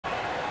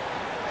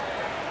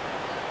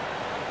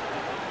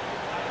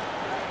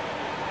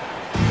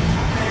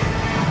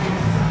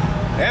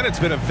And it's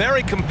been a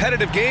very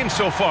competitive game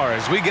so far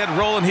as we get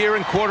rolling here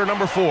in quarter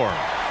number 4.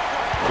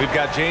 We've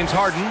got James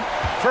Harden.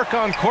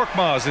 Furkan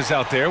Korkmaz is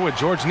out there with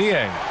Georges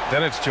Niang.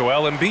 Then it's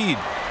Joel Embiid.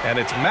 And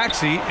it's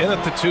Maxey in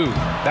at the 2.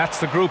 That's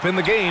the group in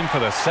the game for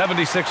the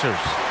 76ers.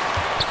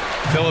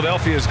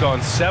 Philadelphia has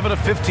gone 7 of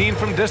 15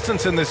 from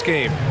distance in this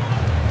game.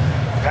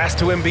 Pass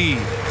to Embiid.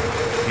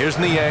 Here's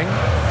Niang.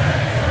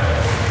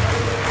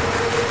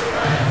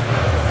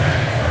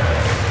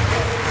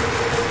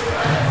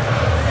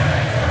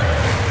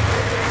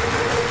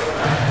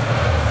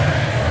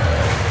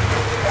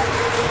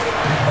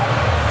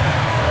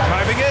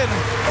 Driving in.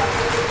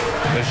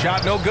 The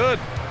shot no good.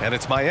 And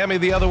it's Miami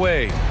the other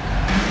way.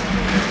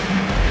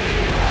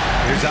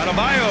 Here's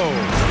Adebayo.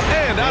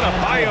 And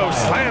Adebayo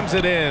slams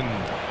it in.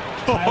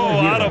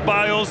 Oh,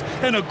 Adebayo's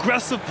an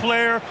aggressive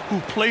player who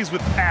plays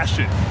with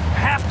passion.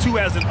 Have to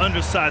as an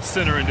undersized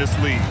center in this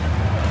league.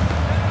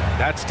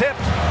 That's tipped.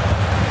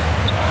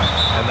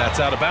 And that's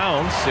out of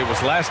bounds. It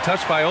was last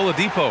touched by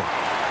Oladipo.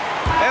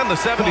 And the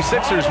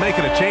 76ers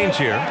making a change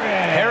here.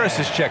 Harris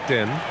is checked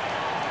in.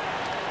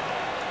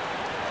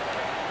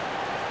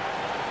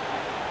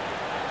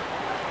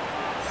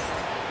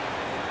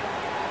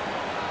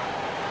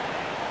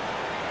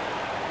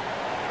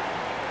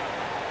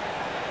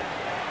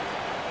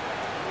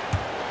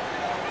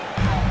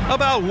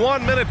 About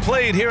 1 minute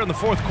played here in the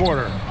fourth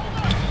quarter.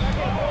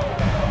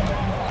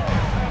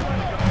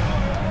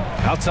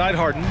 Outside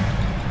Harden.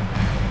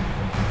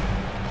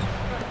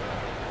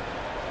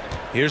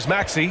 Here's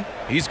Maxey.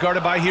 He's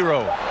guarded by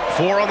Hero.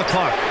 4 on the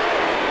clock.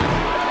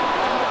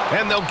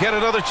 And they'll get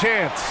another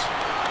chance.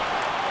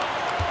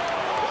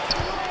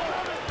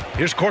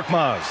 Here's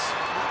Korkmaz.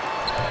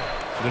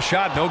 The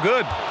shot no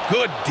good.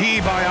 Good D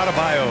by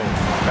Adebayo.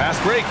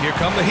 Fast break. Here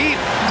come the Heat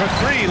for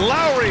 3.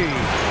 Lowry.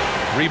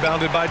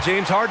 Rebounded by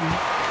James Harden.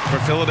 For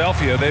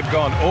Philadelphia, they've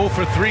gone 0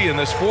 for 3 in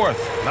this fourth.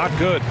 Not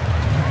good.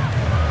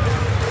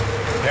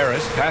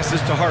 Harris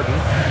passes to Harden.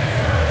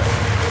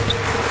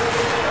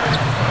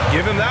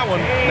 Give him that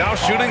one. Now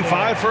shooting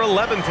 5 for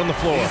 11 from the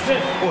floor.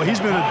 Well, he's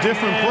been a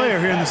different player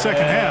here in the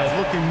second half,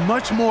 looking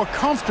much more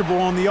comfortable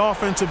on the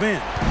offensive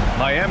end.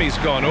 Miami's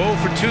gone 0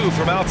 for 2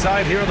 from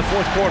outside here in the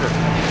fourth quarter.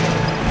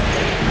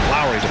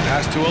 Lowry to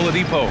pass to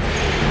Oladipo.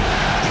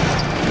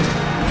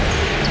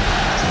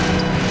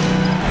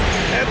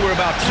 We're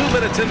about 2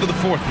 minutes into the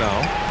fourth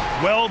now.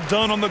 Well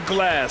done on the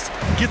glass.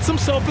 Gets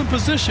himself in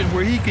position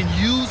where he can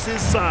use his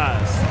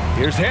size.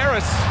 Here's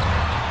Harris.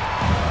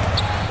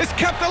 It's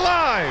kept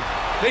alive.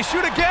 They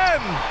shoot again.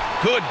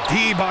 Good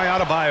D by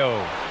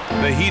Adebayo.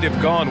 The Heat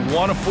have gone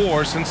 1 of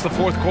 4 since the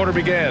fourth quarter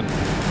began.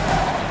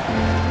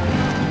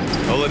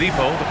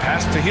 Oladipo, the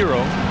pass to Hero.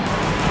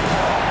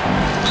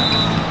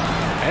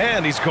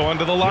 And he's going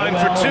to the line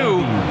for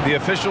 2. The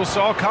official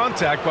saw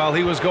contact while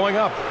he was going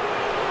up.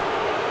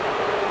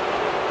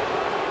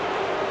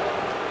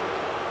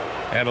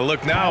 And a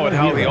look now at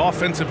how the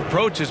offensive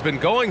approach has been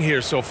going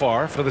here so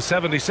far for the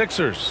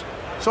 76ers.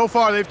 So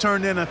far, they've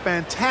turned in a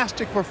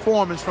fantastic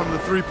performance from the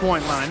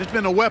three-point line. It's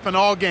been a weapon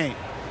all game.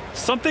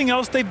 Something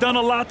else they've done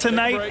a lot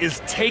tonight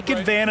is take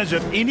advantage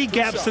of any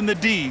gaps in the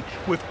D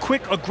with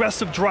quick,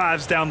 aggressive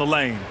drives down the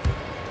lane.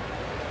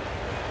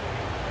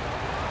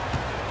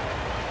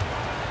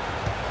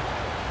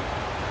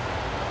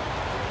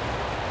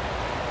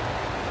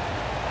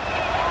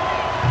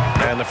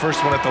 And the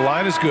first one at the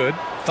line is good.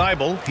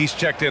 Thibault, he's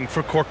checked in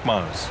for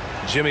Korkmaz.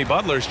 Jimmy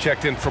Butler's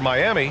checked in for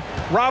Miami.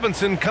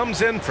 Robinson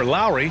comes in for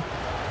Lowry.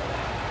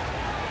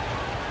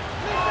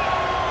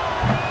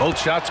 Both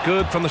shots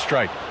good from the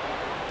stripe.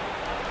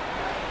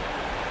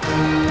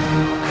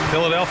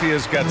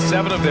 Philadelphia's got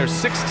 7 of their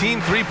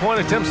 16 three-point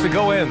attempts to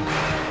go in.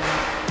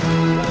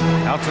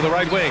 Out to the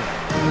right wing.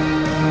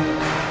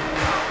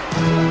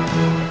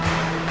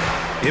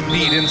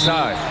 Embiid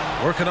inside.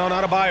 Working on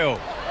Adebayo.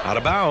 Out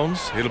of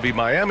bounds. It'll be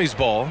Miami's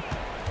ball.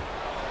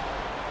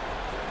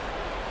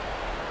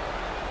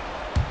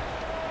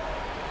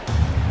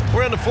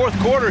 We're in the fourth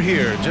quarter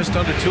here. Just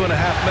under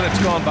 2.5 minutes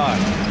gone by.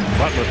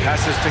 Butler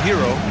passes to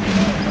Hero.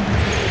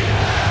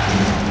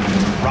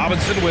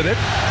 Robinson with it.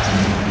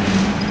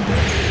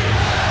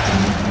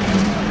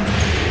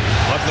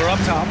 Butler up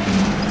top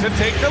to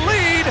take the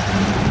lead.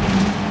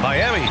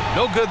 Miami,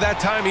 no good that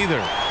time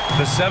either.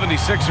 The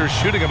 76ers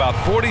shooting about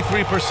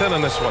 43%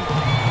 on this one.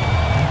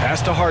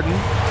 Pass to Harden.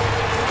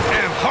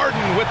 And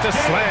Harden with the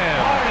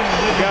slam.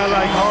 A guy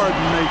like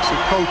Harden makes a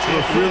coach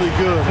look really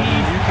good. I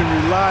mean, you can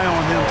rely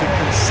on him to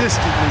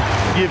consistently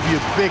give you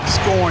big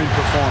scoring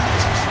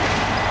performances.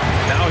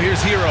 Now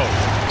here's Hero.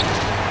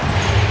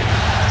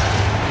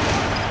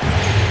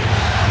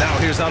 Now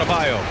here's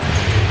Adebayo.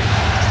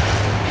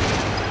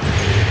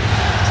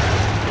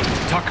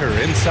 Tucker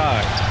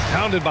inside.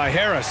 Pounded by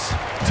Harris.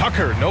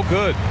 Tucker, no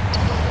good.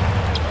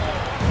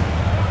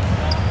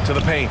 To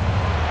the paint.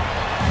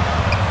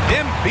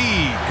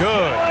 Embiid,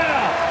 good.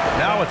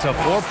 Now it's a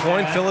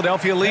 4-point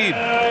Philadelphia lead.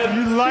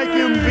 You like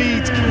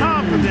Embiid's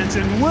confidence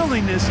and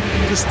willingness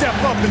to step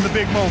up in the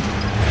big moment.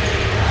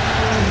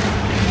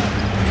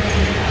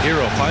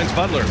 Hero finds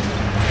Butler.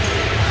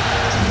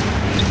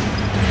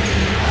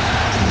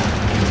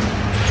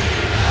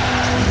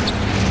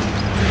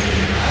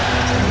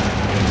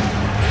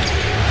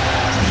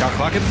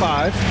 Clock at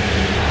 5.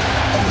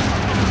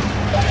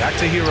 Back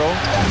to Hero.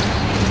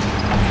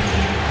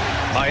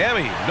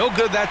 Miami, no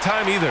good that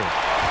time either.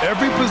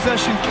 Every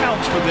possession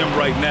counts for them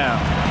right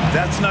now.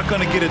 That's not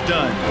going to get it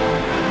done.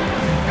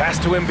 Pass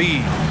to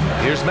Embiid.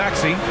 Here's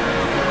Maxey.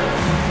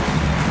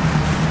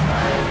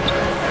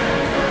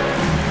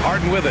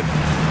 Harden with it.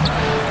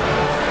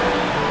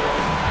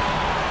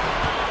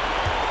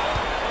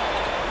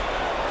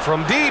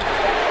 From deep.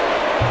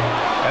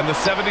 And the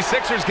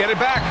 76ers get it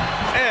back.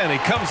 And he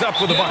comes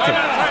up with a bucket.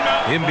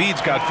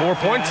 Embiid's got 4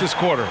 points this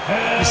quarter.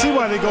 You see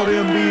why they go to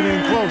Embiid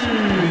in close.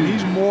 I mean,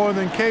 he's more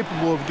than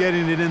capable of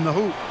getting it in the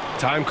hoop.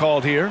 Time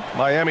called here.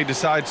 Miami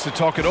decides to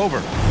talk it over.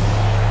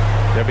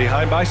 They're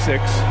behind by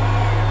 6.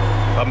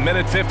 A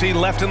minute 50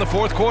 left in the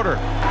fourth quarter.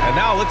 And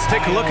now let's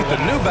take a look at the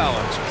New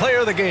Balance player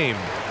of the game,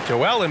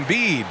 Joel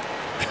Embiid.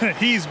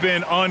 He's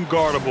been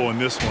unguardable in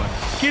this one,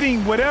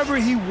 getting whatever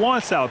he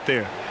wants out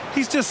there.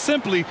 He's just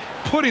simply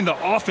putting the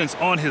offense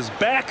on his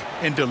back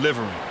and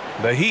delivering.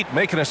 The Heat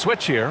making a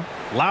switch here.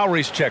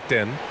 Lowry's checked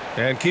in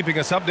and keeping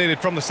us updated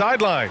from the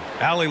sideline.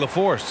 Allie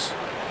LaForce.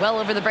 Well,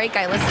 over the break,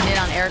 I listened in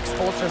on Eric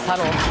Spoelstra's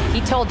huddle.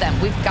 He told them,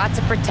 we've got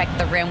to protect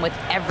the rim with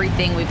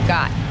everything we've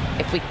got.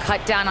 If we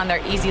cut down on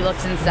their easy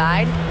looks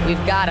inside,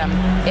 we've got them.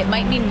 It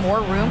might mean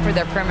more room for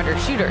their perimeter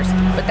shooters,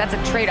 but that's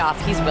a trade-off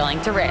he's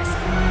willing to risk.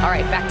 All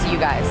right, back to you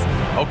guys.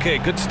 Okay,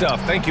 good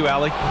stuff. Thank you,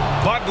 Allie.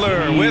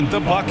 Butler with the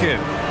bucket.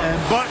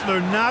 And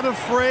Butler not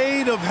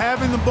afraid of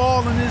having the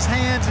ball in his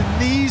hands in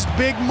these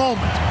big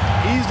moments.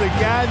 He's the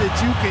guy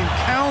that you can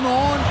count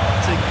on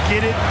to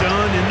get it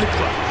done in the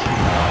clutch.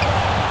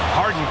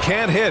 Harden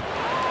can't hit.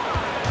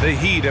 The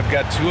Heat have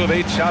got 2 of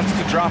 8 shots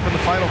to drop in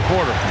the final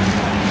quarter.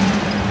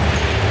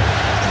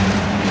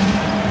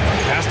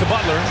 Pass to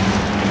Butler.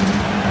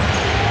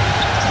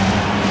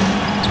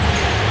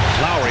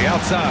 Lowry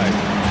outside.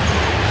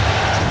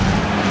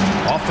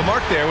 Off the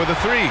mark there with a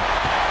 3.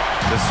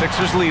 The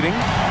Sixers leading.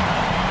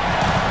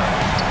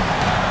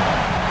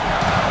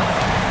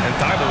 And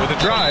Thybulle with a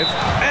drive.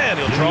 And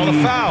he'll draw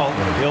the foul.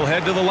 He'll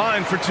head to the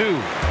line for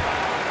 2.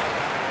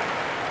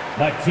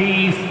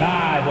 Matisse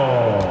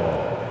Thybulle.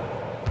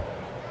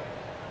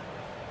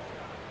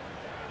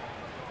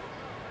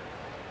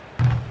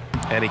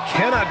 And he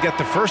cannot get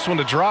the first one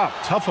to drop.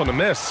 Tough one to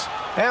miss.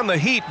 And the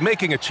Heat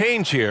making a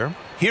change here.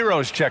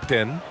 Hero's checked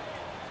in.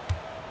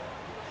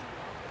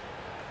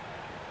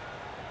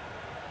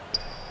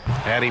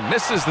 And he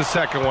misses the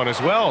second one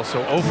as well,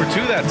 so 0 for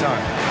 2 that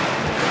time.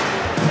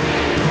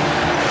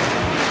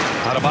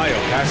 Adebayo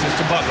passes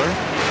to Butler.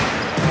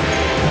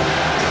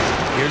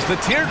 Here's the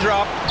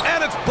teardrop,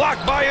 and it's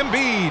blocked by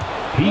Embiid.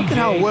 Look at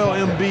how well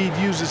Embiid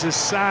uses his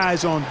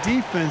size on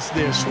defense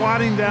there,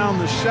 swatting down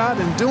the shot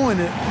and doing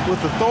it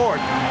with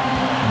authority.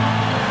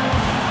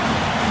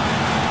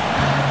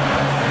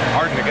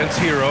 Harden against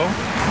Hero.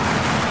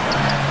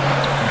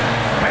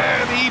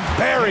 And he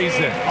buries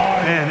it.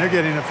 Man, they're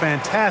getting a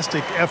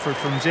fantastic effort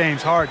from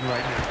James Harden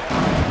right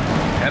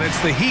now. And it's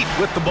the Heat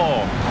with the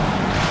ball.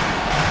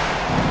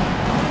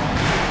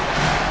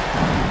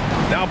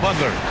 Now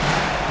Butler.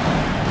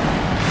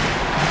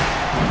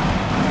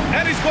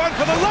 And he's going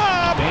for the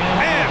lob.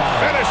 And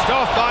finished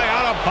off by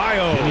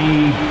Adebayo.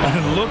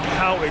 And look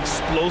how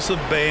explosive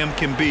Bam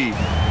can be.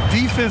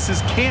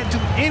 Defenses can't do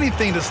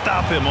anything to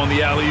stop him on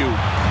the alley-oop.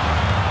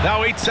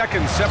 Now 8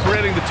 seconds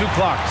separating the 2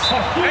 clocks.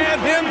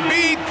 And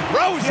Embiid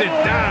throws it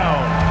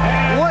down.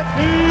 What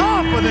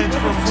confidence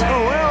from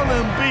Joel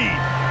Embiid.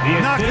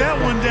 Knocked that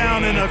one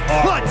down in a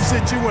clutch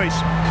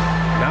situation.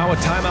 Now a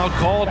timeout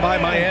called by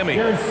Miami.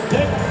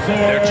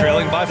 They're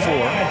trailing by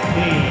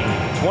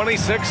 4.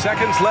 26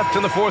 seconds left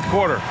in the fourth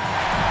quarter.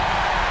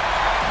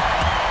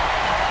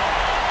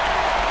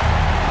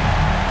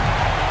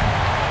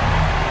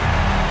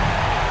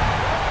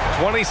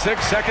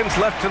 .26 seconds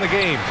left in the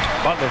game.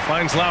 Butler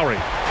finds Lowry.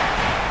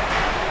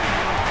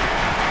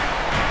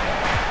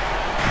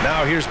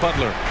 Now here's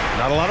Butler.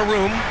 Not a lot of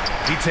room.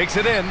 He takes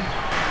it in.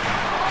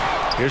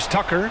 Here's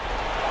Tucker.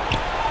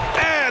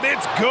 And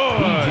it's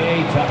good.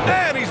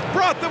 And he's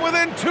brought them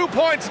within 2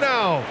 points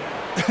now.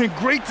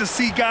 Great to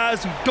see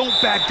guys who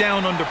don't back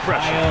down under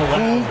pressure.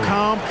 Cool,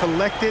 calm,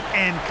 collected,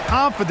 and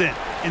confident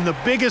in the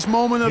biggest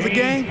moment of the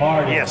game.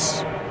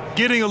 Yes.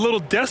 Getting a little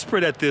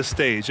desperate at this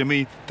stage. I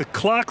mean, the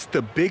clock's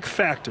the big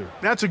factor.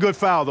 That's a good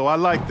foul, though. I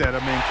like that. I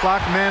mean,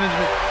 clock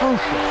management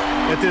crucial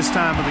at this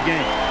time of the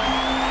game.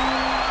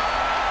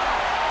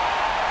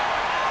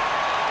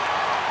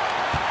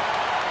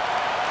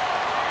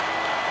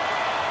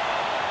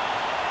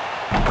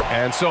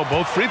 And so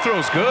both free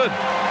throws good.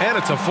 And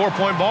it's a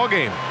 4-point ball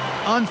game.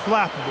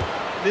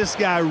 Unflappable. This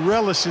guy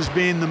relishes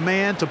being the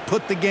man to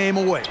put the game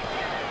away.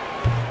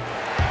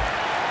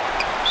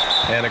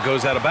 And it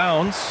goes out of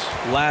bounds.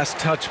 Last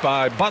touch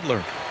by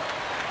Butler.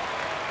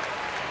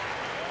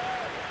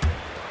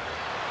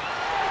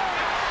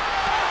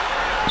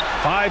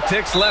 Five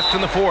ticks left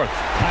in the fourth.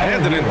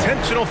 And an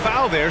intentional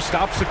foul there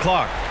stops the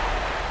clock.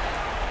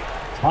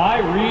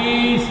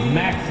 Tyrese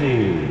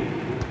Maxey.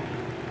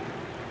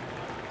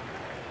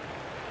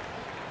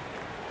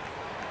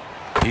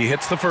 He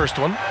hits the first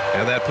one,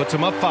 and that puts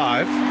him up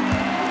 5.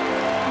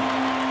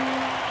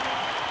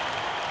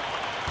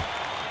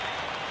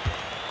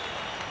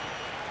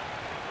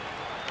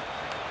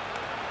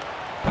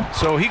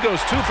 So he goes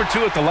 2 for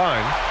 2 at the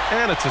line,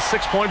 and it's a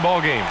 6-point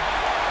ball game.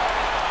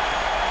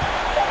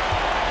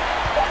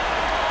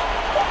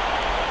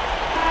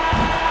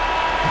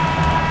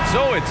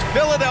 So it's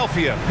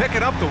Philadelphia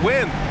picking up the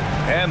win.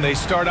 And they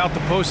start out the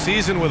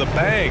postseason with a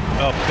bang,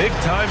 a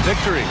big-time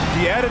victory.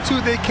 The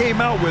attitude they came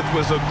out with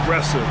was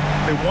aggressive.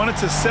 They wanted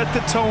to set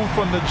the tone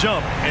from the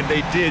jump, and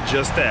they did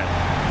just that.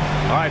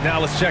 All right,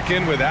 now let's check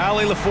in with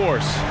Allie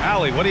LaForce.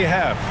 Allie, what do you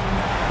have?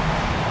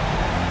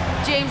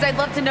 James, I'd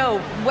love to know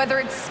whether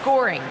it's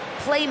scoring,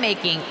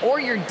 playmaking, or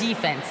your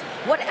defense.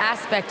 What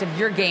aspect of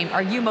your game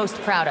are you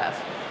most proud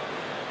of?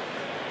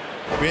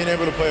 Being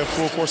able to play a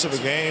full course of a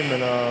game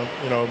and,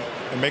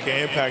 and make an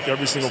impact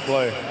every single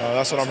play.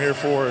 That's what I'm here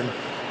for, and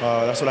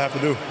that's what I have to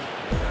do.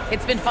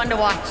 It's been fun to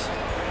watch.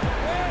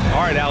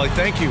 All right, Allie,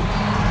 thank you.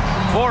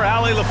 For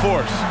Allie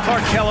LaForce,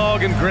 Clark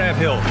Kellogg, and Grant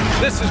Hill,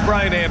 this is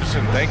Brian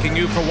Anderson thanking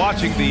you for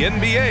watching the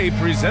NBA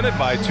presented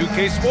by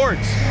 2K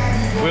Sports.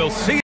 We'll see you.